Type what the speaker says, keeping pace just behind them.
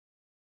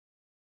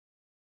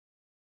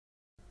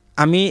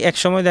আমি এক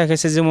সময়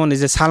দেখেছি যেমন এই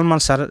যে সালমান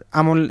স্যার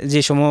আমল,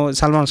 যে সময়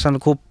সালমান খান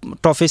খুব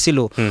টফে ছিল,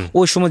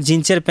 ওই সময়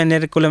জিন্সের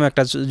প্যান্টের কলম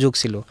একটা যুগ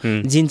ছিল,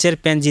 জিন্সের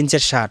প্যান্ট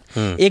জিন্সের শার্ট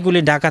এগুলি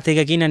ঢাকা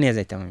থেকে কিনা নিয়ে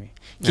যাইতাম আমি।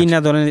 কিনা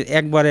ধরেন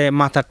একবারে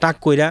মাথা টাক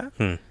কইরা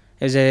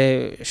এই যে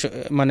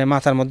মানে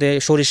মাথার মধ্যে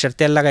সরিষার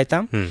তেল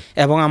লাগাইতাম,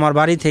 এবং আমার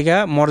বাড়ি থেকে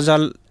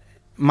মরজাল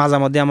মাঝে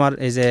মধ্যে আমার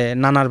এই যে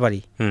নানার বাড়ি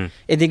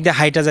এদিক দিয়ে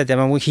হাইটা যাইতাম,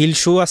 এবং হিল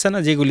শু আছে না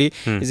যেগুলি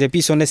যে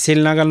পিছনে সেল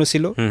লাগানো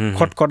ছিল,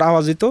 খটখট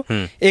আওয়াজ হইতো,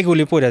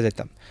 এগুলি পরে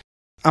যেতাম।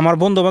 আমার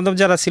বন্ধু বান্ধব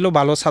যারা ছিল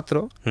ভালো ছাত্র,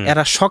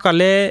 এরা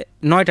সকালে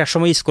 9টার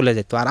সময় স্কুলে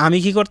যেত, আর আমি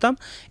কি করতাম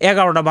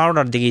 11টা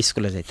 12টার দিকে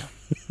স্কুলে যেতাম।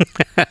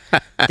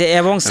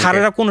 এবং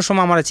স্যারেরা কোনো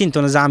সময় আমার চিন্তা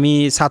না যে আমি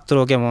ছাত্র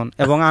কেমন,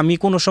 এবং আমি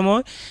কোনো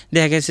সময়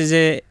দেখা গেছে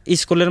যে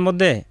স্কুলের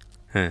মধ্যে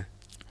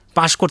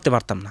পাশ করতে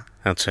পারতাম না।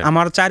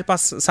 আমার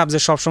 4-5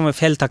 সাবজেক্ট সবসময়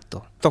ফেল থাকতো,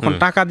 তখন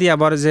টাকা দিয়ে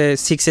আবার যে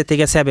 6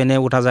 থেকে 7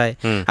 উঠা যায়,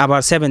 আবার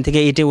 7 থেকে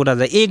 8 উঠা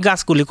যায়, এই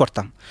গাছগুলি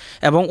করতাম।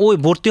 এবং ওই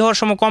ভর্তি হওয়ার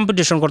সময়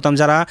কম্পিটিশন করতাম,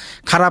 যারা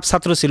খারাপ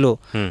ছাত্র ছিল,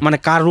 মানে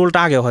কার রুলটা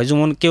আগে হয়,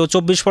 যেমন কেউ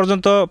 24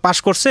 পর্যন্ত পাস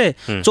করছে,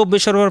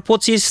 24-এর পর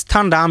 25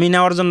 স্থানটা আমি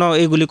নেওয়ার জন্য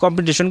এইগুলি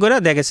কম্পিটিশন করে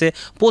দেখেছে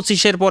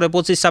 25-এর পরে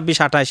 25, 26,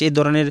 28 এই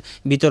ধরনের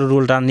ভিতরে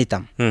রুলটা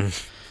নিতাম।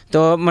 তো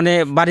মানে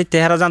বাড়িতে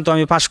হেরা জানতো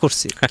আমি পাস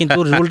করছি, কিন্তু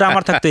রুলটা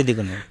আমার থাকতো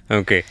এদিকে।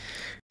 ওকে।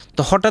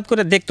 তো হঠাৎ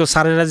করে দেখতো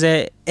স্যারেরা যে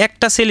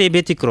একটা ছেলে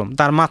ব্যতিক্রম,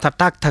 তার মাথা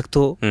টাক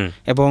থাকতো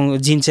এবং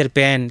জিন্সের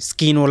প্যান্ট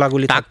স্কিন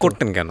ওলাগুলি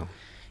করতেন। কেন?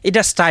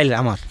 এটা স্টাইল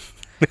আমার,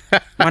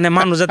 মানে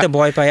মানুষ যাতে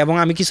ভয় পায়। এবং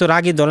আমি কিছু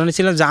রাগী ধরনের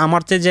ছিলাম যে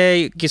আমার যে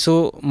কিছু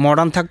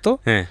মডার্ন থাকতো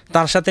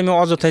তার সাথে আমি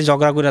অযথায়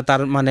ঝগড়া করে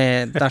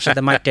তার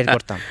সাথে মাইট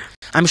করতাম।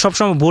 আমি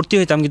সবসময় ভর্তি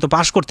হইতাম কিন্তু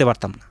পাস করতে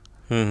পারতাম না।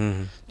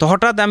 তো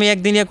হঠাৎ আমি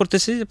একদিন ইয়ে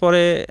করতেছি,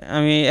 পরে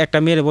আমি একটা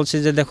মেয়ের বলছি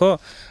যে দেখো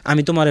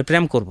আমি তোমারে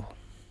প্রেম করবো।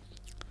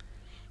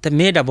 তা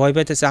মেয়েটা ভয়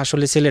পাইতেছে,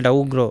 আসলে ছেলেটা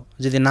উগ্র,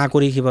 যদি না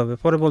করি কিভাবে।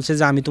 পরে বলছে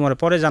যে আমি তোমার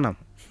পরে জানাম।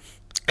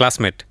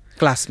 ক্লাসমেট।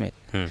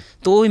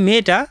 তো ওই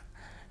মেয়েটা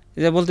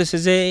যে বলতেছে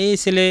যে এই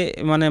ছেলে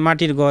মানে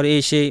মাটির ঘর,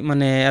 এই সেই,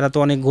 মানে এরা তো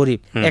অনেক গরিব,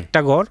 একটা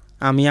ঘর,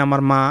 আমি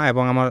আমার মা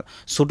এবং আমার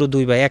ছোট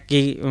 2 ভাই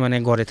একই মানে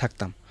ঘরে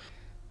থাকতাম।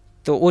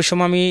 তো ওই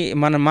সময় আমি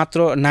মানে মাত্র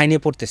 9-এ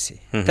পড়তেছি।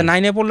 তা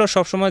 9-এ পড়লেও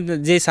সবসময়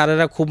যে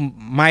স্যারেরা খুব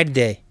মাইট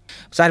দেয়,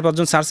 4-5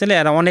 জন স্যার ছিল,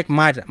 এরা অনেক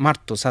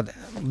মারতো,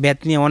 ব্যাট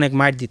নিয়ে অনেক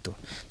মাইট দিত।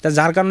 তা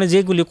যার কারণে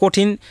যেগুলি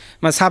কঠিন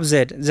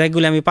সাবজেক্ট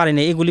যেগুলি আমি পারি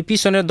না, এগুলি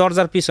পিছনের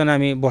দরজার পিছনে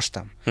আমি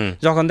বসতাম।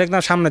 যখন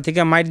দেখতাম সামনে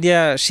থেকে মাইট দিয়ে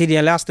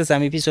সিরিয়ালে আসতেছে,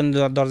 আমি পিছনে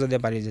দরজা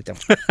দিয়ে পালিয়ে যেতাম।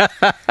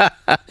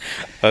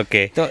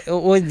 ওকে। তো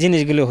ওই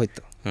জিনিসগুলো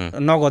হইতো।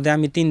 নগদে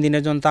আমি 3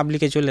 দিনের জন্য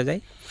তাবলিগে চলে যাই।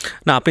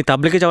 না, আপনি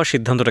তাবলিগে যাওয়ার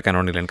সিদ্ধান্তটা কেন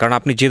নিলেন? কারণ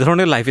আপনি যে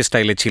ধরনের লাইফ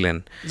স্টাইলে ছিলেন,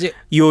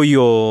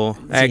 ইয়ো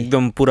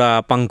একদম পুরা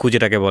পাঙ্কু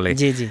যেটাকে বলে,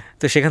 জি জি,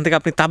 তো সেখান থেকে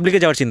আপনি তাবলিগে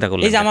যাওয়ার চিন্তা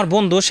করলেন। এই যে আমার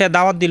বন্ধু সে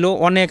দাওয়াত দিল,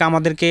 অনেক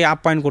আমাদেরকে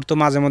আপ্যায়ন করতো,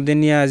 মাঝে মধ্যে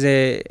নিয়ে যে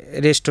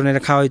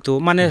রেস্টুরেন্টে খাওয়াইতো,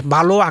 মানে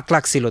ভালো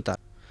আখলাক ছিল তার।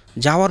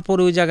 যাওয়ার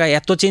পরে ওই জায়গায়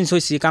এত চেঞ্জ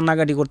হয়েছি,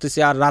 কান্নাকাটি করতেছি,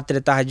 আর রাত্রে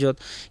তাহাজ্জুদ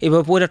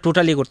এভাবে পুরো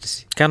টোটালি করতেছি।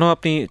 কেন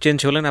আপনি চেঞ্জ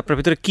হলেন? আপনার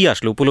ভিতরে কি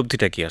আসলো,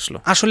 উপলব্ধিটা কি আসলো?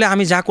 আসলে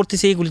আমি যা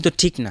করতেছি এইগুলি তো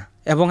ঠিক না,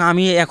 এবং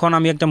আমি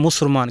একটা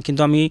মুসলমান,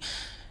 কিন্তু আমি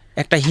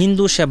একটা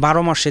হিন্দু, সে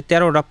 12 মাসে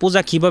 13টা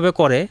পূজা কিভাবে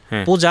করে,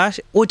 পূজা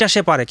ওইটা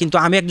সে পারে, কিন্তু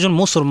আমি একজন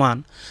মুসলমান,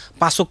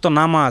 5 ওয়াক্ত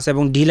নামাজ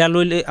এবং ঢিলা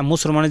লইলে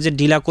মুসলমানের যে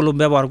ঢিলা কলব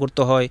ব্যবহার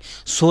করতে হয়,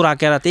 সূরা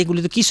কেরাত, এগুলি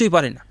তো কিছুই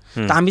পারে না।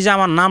 তা আমি যে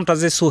আমার নামটা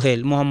যে সোহেল,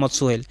 মোহাম্মদ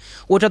সোহেল,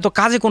 ওইটা তো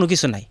কাজে কোনো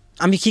কিছু নাই।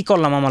 আমি কি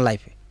করলাম আমার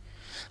লাইফে?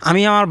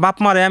 আমি আমার বাপ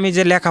মারে আমি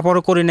যে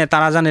লেখাপড়া করি না,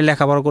 তারা জানে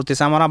লেখাপড়া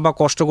করতেছে, আমার আব্বা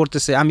কষ্ট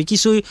করতেছে, আমি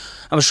কিছুই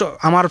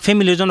আমার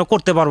ফ্যামিলির জন্য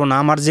করতে পারবো না,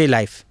 আমার যে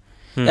লাইফ,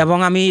 এবং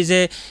আমি যে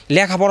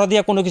লেখাপড়া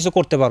দিয়ে কোনো কিছু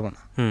করতে পারবো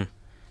না।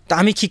 তা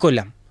আমি কি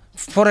করলাম?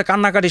 পরে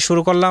কান্নাকাটি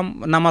শুরু করলাম,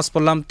 নামাজ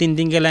পড়লাম, 3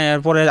 দিন গেলাম,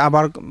 এরপরে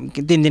আবার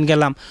 3 দিন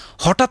গেলাম।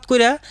 হঠাৎ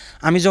করে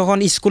আমি যখন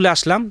স্কুলে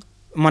আসলাম,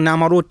 মানে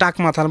আমার ওই টাক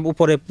মাথার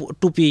উপরে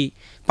টুপি,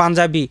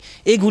 পাঞ্জাবি,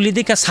 এইগুলি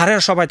দেখে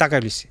স্যারের সবাই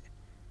তাকাই দিছে।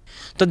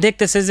 তো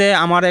দেখতেছে যে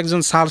আমার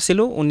একজন স্যার ছিল,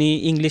 উনি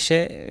ইংলিশে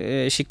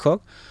শিক্ষক,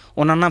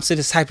 ওনার নাম ছিল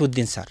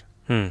সাইফুদ্দিন স্যার।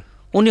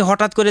 উনি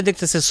হঠাৎ করে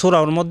দেখতেছে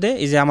সোরাওর মধ্যে,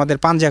 এই যে আমাদের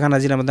পাঞ্জাখানা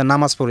জেলার মধ্যে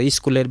নামাজ পড়ে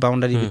স্কুলের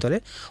বাউন্ডারির ভিতরে,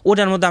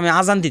 ওটার মধ্যে আমি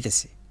আজান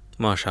দিতেছি।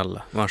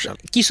 মাশাআল্লাহ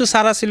মাশাআল্লাহ। কিছু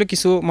সারা ছিল,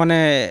 কিছু মানে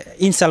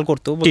ইনসাল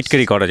করতো,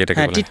 টিটকারি করা, যেটা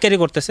হ্যাঁ টিটকারি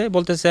করতেছে,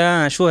 বলতেছে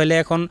সোহেলে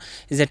এখন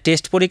যে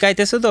টেস্ট পরীক্ষা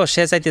আইতেছে, তো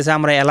সে চাইতেছে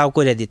আমরা অ্যালাউ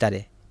করে দিই তারে,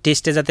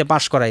 টেস্টে যাতে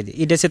পাস করাই দিই,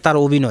 এটা হচ্ছে তার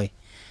অভিনয়।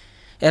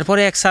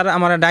 এরপরে এক স্যার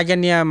আমার ডাইকে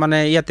নিয়ে মানে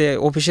ইয়াতে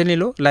অফিসে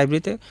নিল,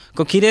 লাইব্রেরিতে,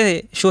 কিরে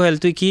সোহেল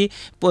তুই কি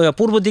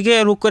পূর্ব দিকে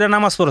রুখ করে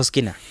নামাজ পড়স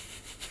কিনা,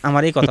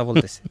 আমার এই কথা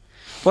বলতেছে।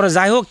 পরে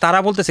যাই হোক, তারা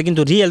বলতেছে,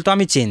 কিন্তু রিয়েল তো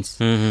আমি চেঞ্জ।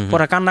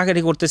 পরে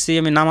কান্নাকাটি করতেছি,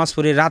 আমি নামাজ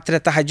পড়ি, রাত্রে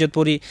তাহাজ্জুদ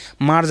পড়ি,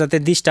 মার যাতে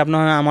ডিস্টার্ব না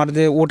হয়। আমার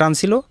যে উঠান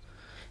ছিল,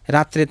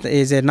 রাত্রে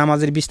এই যে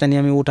নামাজের বিছনা নিয়ে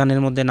আমি উঠানের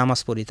মধ্যে নামাজ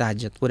পড়ি,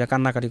 তাহাজ্জুদ পড়ে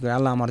কান্নাকাটি করে,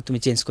 আল্লাহ আমার তুমি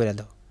চেঞ্জ করে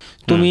দাও,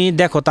 তুমি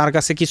দেখো তার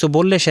কাছে কিছু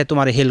বললে সে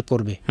তোমার হেল্প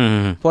করবে।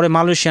 পরে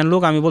মালয়েশিয়ান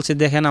লোক, আমি বলছি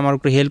দেখেন আমার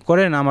একটু হেল্প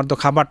করেন, আমার তো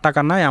খাবার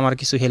টাকা নাই, আমার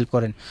কিছু হেল্প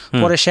করেন।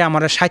 পরে সে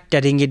আমার 60টা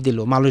রিঙ্গিট দিল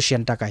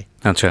মালয়েশিয়ান টাকায়,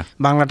 আচ্ছা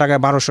বাংলা টাকায়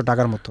 1200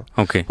 টাকার মতো।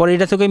 পরে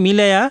এটা থেকে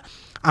মিলাইয়া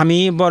আমি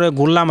পরে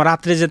ঘুরলাম,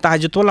 রাত্রে যে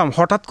তাহাজ্জুদ পড়লাম।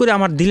 হঠাৎ করে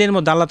আমার দিলের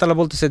মধ্যে আল্লাহ তাআলা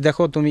বলতেছে,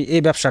 দেখো তুমি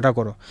এই ব্যবসাটা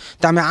করো।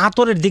 তা আমি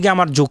আতরের দিকে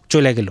আমার ঝোঁক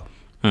চলে গেল।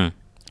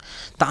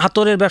 তা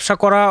আতরের ব্যবসা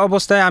করা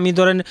অবস্থায় আমি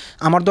ধরেন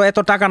আমার তো এত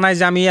টাকা নাই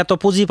যে আমি এত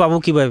পুঁজি পাবো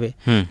কিভাবে,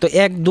 তো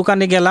এক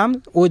দোকানে গেলাম,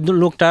 ওই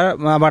লোকটার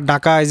আবার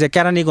ঢাকা যে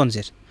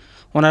কেরানীগঞ্জের,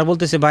 ওনার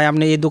বলতেছে ভাই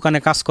আপনি এই দোকানে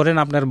কাজ করেন,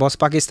 আপনার বস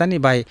পাকিস্তানি,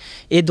 ভাই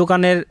এই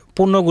দোকানের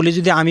পণ্যগুলি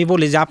যদি আমি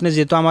বলি যে আপনি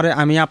যেহেতু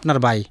আমি আপনার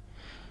ভাই,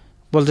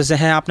 বলতেছে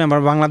হ্যাঁ আপনি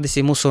আমার বাংলাদেশি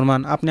মুসলমান,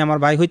 আপনি আমার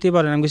ভাই হইতে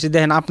পারেন। আমি বলছি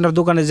দেখেন আপনার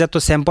দোকানে যত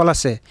স্যাম্পল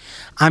আছে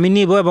আমি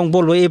নিব এবং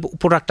বলবো এই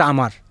প্রোডাক্টটা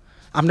আমার,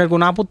 আপনার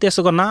কোনো আপত্তি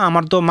আছে না?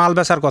 আমার তো মাল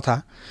বেচার কথা।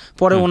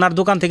 পরে ওনার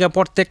দোকান থেকে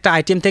প্রত্যেকটা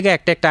আইটেম থেকে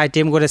একটা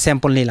আইটেম করে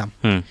স্যাম্পল নিলাম,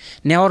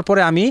 নেওয়ার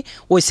পরে আমি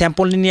ওই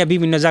স্যাম্পল নিয়ে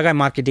বিভিন্ন জায়গায়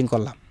মার্কেটিং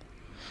করলাম।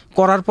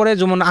 করার পরে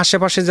যেমন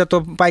আশেপাশে যত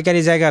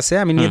পাইকারি জায়গা আছে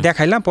আমি নিয়ে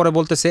দেখাইলাম। পরে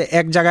বলতেছে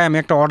এক জায়গায় আমি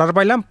একটা অর্ডার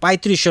পাইলাম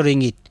 3500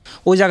 রিঙ্গিট,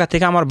 ওই জায়গা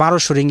থেকে আমার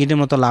 1200 রিঙ্গিটের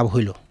মতো লাভ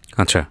হইল।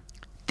 আচ্ছা,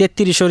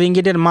 3300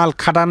 রিঙ্গিটের মাল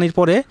খাটানির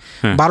পরে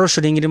 1200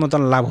 রিঙ্গিটের মতো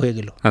লাভ হয়ে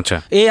গেল। আচ্ছা,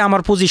 এই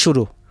আমার পুঁজি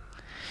শুরু।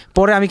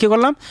 পরে আমি কি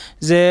করলাম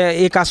যে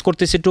এই কাজ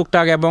করতেছি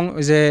টুকটাক, এবং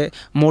যে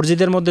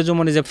মসজিদের মধ্যে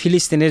যেমন যে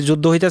ফিলিস্তিনের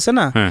যুদ্ধ হইতেছে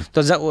না, তো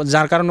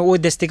যার কারণে ওই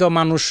দেশ থেকেও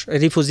মানুষ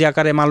রিফিউজি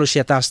আকারে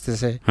মালয়েশিয়াতে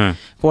আসতেছে।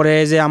 পরে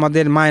যে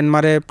আমাদের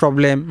মায়ানমারের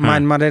প্রবলেম,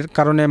 মায়ানমারের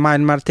কারণে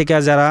মায়ানমার থেকে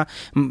যারা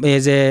এই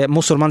যে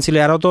মুসলমান ছিল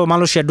এরাও তো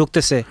মালয়েশিয়া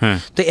ঢুকতেছে।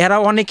 তো এরা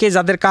অনেকে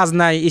যাদের কাজ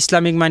নাই,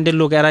 ইসলামিক মাইন্ডের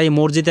লোক, এরা এই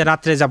মসজিদে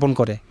রাত্রে যাপন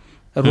করে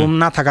রুম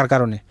না থাকার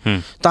কারণে।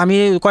 তো আমি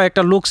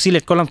কয়েকটা লোক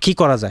সিলেক্ট করলাম কি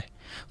করা যায়।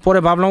 পরে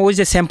ভাবলাম ওই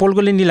যে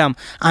স্যাম্পলগুলি নিলাম,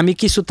 আমি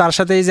কিছু তার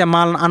সাথে এই যে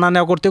মাল আনা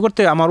নেওয়া করতে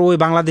করতে আমার ওই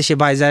বাংলাদেশি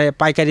ভাই যায়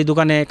পাইকারি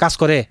দোকানে কাজ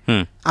করে,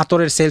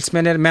 আতরের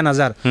সেলসম্যানের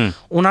ম্যানেজার,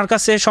 ওনার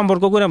কাছে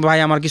সম্পর্ক করে ভাই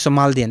আমার কিছু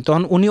মাল দেন।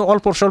 তখন উনি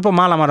অল্প স্বল্প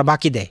মাল আমার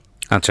বাকি দেয়।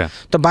 আচ্ছা,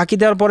 তো বাকি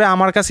দেওয়ার পরে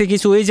আমার কাছে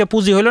কিছু ওই যে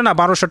পুঁজি হলো না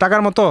 1200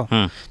 টাকার মতো,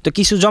 তো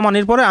কিছু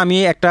জমানোর পরে আমি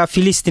একটা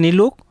ফিলিস্তিনি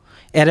লোক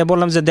এরে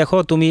বললাম যে দেখো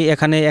তুমি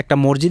এখানে একটা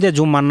মসজিদে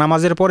জুম্মার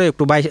নামাজের পরে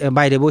একটু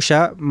বাইরে বসা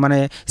মানে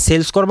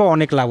সেলস করবো,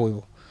 অনেক লাভ হইব।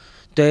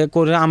 তো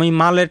করে আমি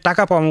মালের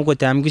টাকা পাবো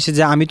করতে, আমি কিছু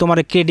যে আমি তোমার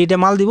ক্রেডিটে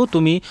মাল দিব,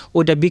 তুমি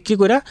ওইটা বিক্রি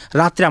করে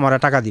রাত্রে আমার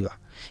টাকা দিবা।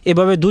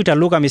 এভাবে দুইটা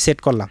লোক আমি সেট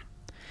করলাম,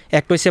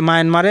 একটা হচ্ছে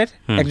মায়ানমারের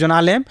একজন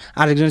আলেম,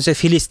 আরেকজন হচ্ছে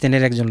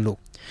ফিলিস্তিনের একজন লোক।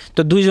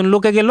 তো দুইজন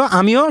লোকে গেল।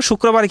 আমিও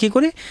শুক্রবার কি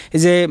করি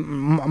যে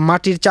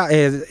মাটির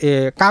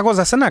কাগজ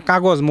আছে না,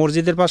 কাগজ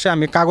মসজিদের পাশে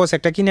আমি কাগজ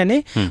একটা কিনে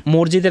নিই,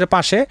 মসজিদের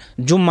পাশে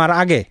জুম্মার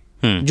আগে,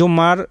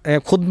 জুম্মার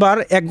খুতবার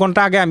 1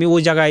 ঘন্টা আগে আমি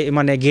ওই জায়গায়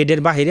মানে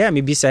গেটের বাহিরে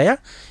আমি বিছাইয়া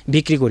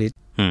বিক্রি করি।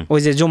 ওই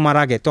যে জুম্মার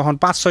আগে তখন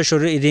 500-600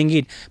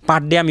 রিঙ্গিট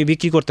পার ডে আমি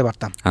বিক্রি করতে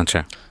পারতাম। আচ্ছা,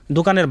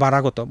 দোকানের ভাড়া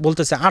কত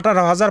বলতেছে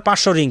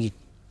 18,500 রিঙ্গিট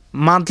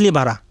মান্থলি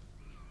ভাড়া।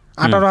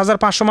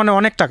 18,500 মানে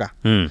অনেক টাকা।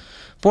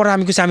 পরে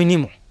আমি কিছু আমি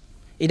নিমো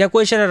এটা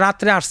কই সেটা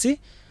রাত্রে আসছি।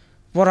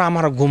 পরে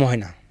আমার ঘুম হয়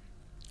না,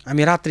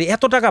 আমি রাত্রে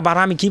এত টাকা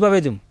ভাড়া আমি কীভাবে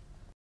দিব।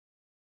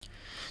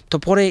 তো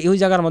পরে ওই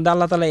জায়গার মধ্যে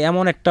আল্লাহ তাআলা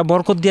এমন একটা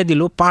বরকত দিয়ে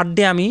দিল, পার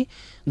ডে আমি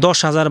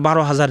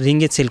 10,000-12,000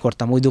 রিঙ্গিট সেল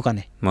করতাম ওই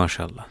দোকানে।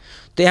 মাশাআল্লাহ।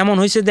 তো এমন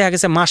হয়েছে দেখা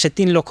গেছে মাসে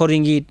 3 লক্ষ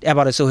রিঙ্গিট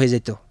এভারেজে হয়ে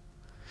যেত।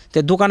 তো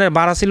দোকানের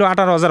ভাড়া ছিল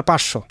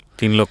 18,500।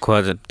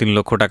 3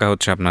 লক্ষ টাকা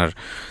হচ্ছে আপনার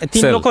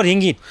 3 লক্ষ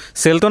রিঙ্গিট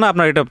সেল, তো না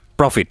আপনার এটা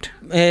প্রফিট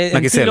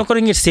নাকি সেল? 3 লক্ষ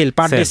ringgit sell,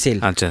 per day sell.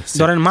 আচ্ছা,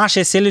 ধরেন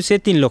মাসে সেল হয়েছে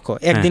 3 লক্ষ,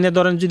 একদিনে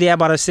ধরেন যদি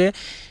এভারেজে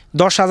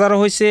 10,000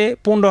 হয়েছে,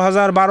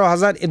 15,000,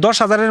 12,000,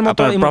 10,000-এর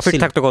মতো প্রফিট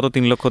থাকতো। কত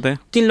 3 লক্ষতে?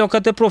 3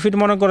 লক্ষতে প্রফিট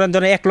মনে করেন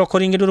ধরেন 1 লক্ষ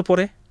রিঙ্গিটের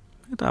উপরে।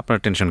 তো আপনার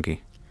টেনশন কি?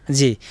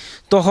 জি,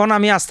 তখন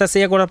আমি আস্তে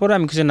আস্তে করার পরে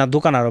আমি কিছু না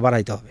দোকান আরও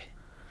বাড়াইতে হবে।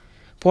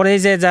 পরে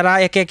যে যারা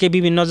একে একে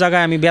বিভিন্ন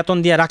জায়গায় আমি বেতন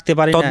দিয়ে রাখতে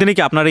পারি না, ততদিনে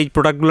কি আপনার এই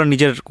প্রোডাক্টগুলো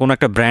নিজের কোনো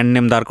একটা ব্র্যান্ড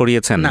নেম দাঁড়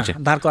করিয়েছেন? না,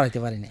 দাঁড় করাইতে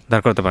পারি না।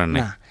 দাঁড় করতে পারেন না?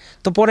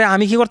 তো পরে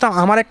আমি কি করতাম,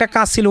 আমার একটা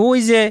কাজ ছিল ওই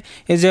যে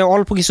এই যে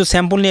অল্প কিছু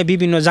স্যাম্পল নিয়ে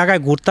বিভিন্ন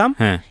জায়গায় ঘুরতাম,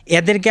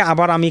 এদেরকে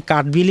আবার আমি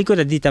কার্ড বিলি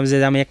করে দিতাম যে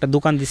আমি একটা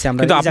দোকান দিচ্ছি।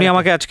 আমরা কিন্তু আপনি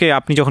আমাকে আজকে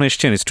আপনি যখন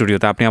এসেছেন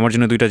স্টুডিওতে, আপনি আমার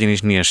জন্য 2টা জিনিস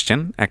নিয়ে এসেছেন।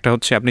 একটা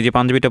হচ্ছে আপনি যে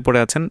পাঞ্জাবিটা পরে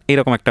আছেন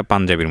এরকম একটা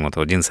পাঞ্জাবির মতো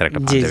জিন্সের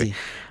একটা পাঞ্জাবি,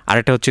 আর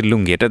একটা হচ্ছে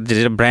লুঙ্গি। এটা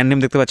যেটা ব্র্যান্ড নেম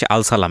দেখতে পাচ্ছি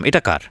আল সালাম,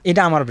 এটা কার?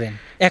 এটা আমার ব্র্যান্ড।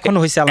 এখন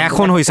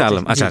হইছে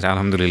আলম। আচ্ছা,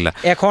 আলহামদুলিল্লাহ।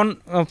 এখন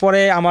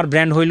পরে আমার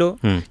ব্র্যান্ড হইলো,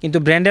 কিন্তু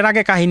ব্র্যান্ডের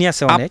আগে কাহিনী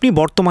আছে অনেক। আপনি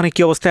বর্তমানে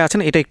কি অবস্থায় আছেন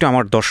এটা একটু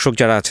আমার দর্শক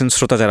যারা আছেন,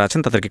 শ্রোতা যারা আছেন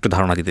তাদেরকে একটু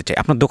ধারণা দিতে চাই।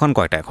 আপনার দোকান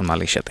কয়টা এখন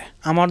মালয়েশিয়াতে?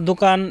 আমার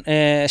দোকান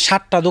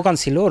 7টা দোকান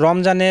ছিল।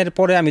 রমজানের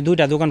পরে আমি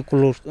 2টা দোকান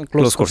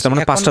ক্লোজ করছি।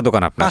 মানে 5টা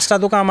দোকান আপনার? 5টা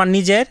দোকান আমার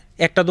নিজের,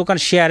 একটা দোকান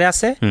শেয়ারে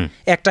আছে,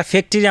 একটা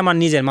ফ্যাক্টরি আমার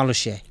নিজের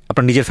মালয়েশিয়ায়।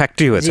 আপনার নিজের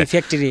ফ্যাক্টরি হয়েছে?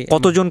 ফ্যাক্টরি।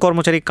 কতজন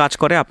কর্মচারী কাজ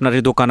করে আপনার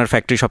এই দোকানের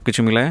ফ্যাক্টরি সবকিছু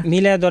মিলায়?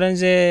 ধরেন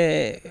যে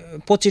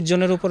 25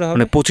 জনের উপরে হবে।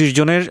 মানে 25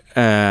 জনের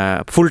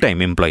ফুল টাইম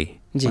এমপ্লয়ি,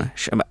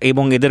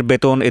 এবং এদের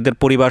বেতন, এদের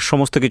পরিবার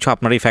সমস্ত কিছু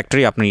আপনার এই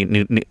ফ্যাক্টরি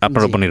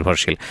আপনার উপর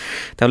নির্ভরশীল।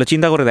 তাহলে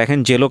চিন্তা করে দেখেন,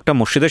 যে লোকটা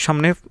মসজিদের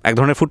সামনে এক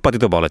ধরনের ফুটপাতই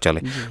তো বলা চলে,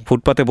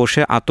 ফুটপাতে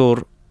বসে আতর,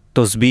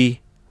 তসবি,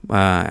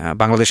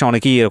 বাংলাদেশে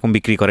অনেকেই এরকম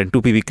বিক্রি করেন,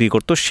 টুপি বিক্রি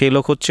করতো, সে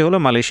লোক হলো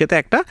মালয়েশিয়াতে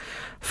একটা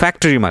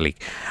ফ্যাক্টরি মালিক।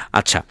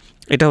 আচ্ছা,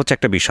 এটা হচ্ছে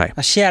একটা বিষয়।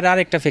 শেয়ার আর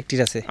একটা ফ্যাক্টরি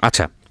আছে।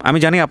 আচ্ছা, আমি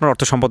জানি আপনার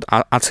অর্থ সম্পদ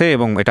আছে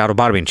এবং এটা আরও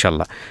বাড়বে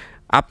ইনশাল্লাহ।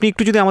 আপনি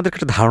একটু যদি আমাদেরকে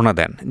একটা ধারণা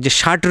দেন যে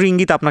 60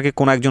 রিঙ্গিত আপনাকে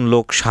কোনো একজন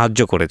লোক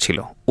সাহায্য করেছিল,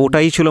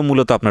 ওটাই ছিল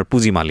মূলত আপনার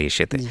পুঁজি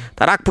মালয়েশিয়াতে।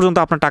 তার আগ পর্যন্ত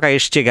আপনার টাকা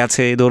এসছে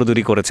গেছে,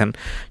 দৌড়দৌড়ি করেছেন,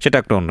 সেটা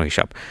একটা অন্য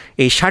হিসাব।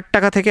 এই 60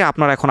 টাকা থেকে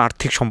আপনার এখন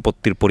আর্থিক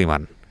সম্পত্তির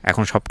পরিমাণ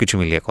এখন সব কিছু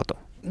মিলিয়ে কত?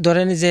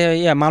 ধরেন যে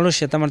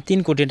মালয়েশিয়াতে আমার 3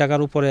 কোটি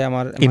টাকার উপরে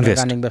আমার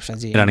রানিং ব্যবসা,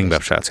 জি রানিং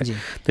ব্যবসা আছে।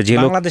 তো যে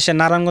বাংলাদেশে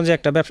নারায়ণগঞ্জে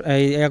একটা ব্যবসা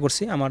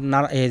করছি, আমার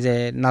এই যে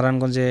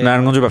নারায়ণগঞ্জে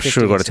ব্যবসা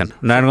শুরু করেছেন,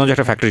 নারায়ণগঞ্জে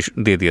একটা ফ্যাক্টরি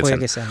দিয়ে দিয়েছেন।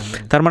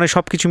 তার মানে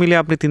সবকিছু মিলে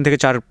আপনি 3 থেকে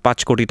 4-5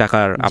 কোটি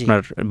টাকার আপনার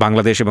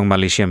বাংলাদেশ এবং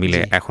মালয়েশিয়া মিলে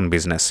এখন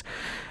বিজনেস।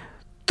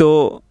 তো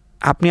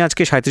আপনি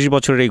আজকে 37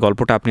 বছরের এই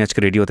গল্পটা আপনি আজকে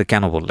রেডিওতে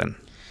কেন বললেন?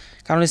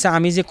 কারণ হচ্ছে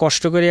আমি যে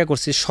কষ্ট করে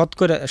করছি,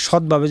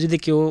 সৎভাবে যদি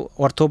কেউ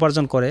অর্থ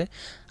উপার্জন করে,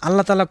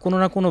 আল্লাহ তাআলা কোনো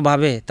না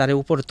কোনোভাবে তার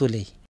উপরে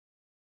তুলেই।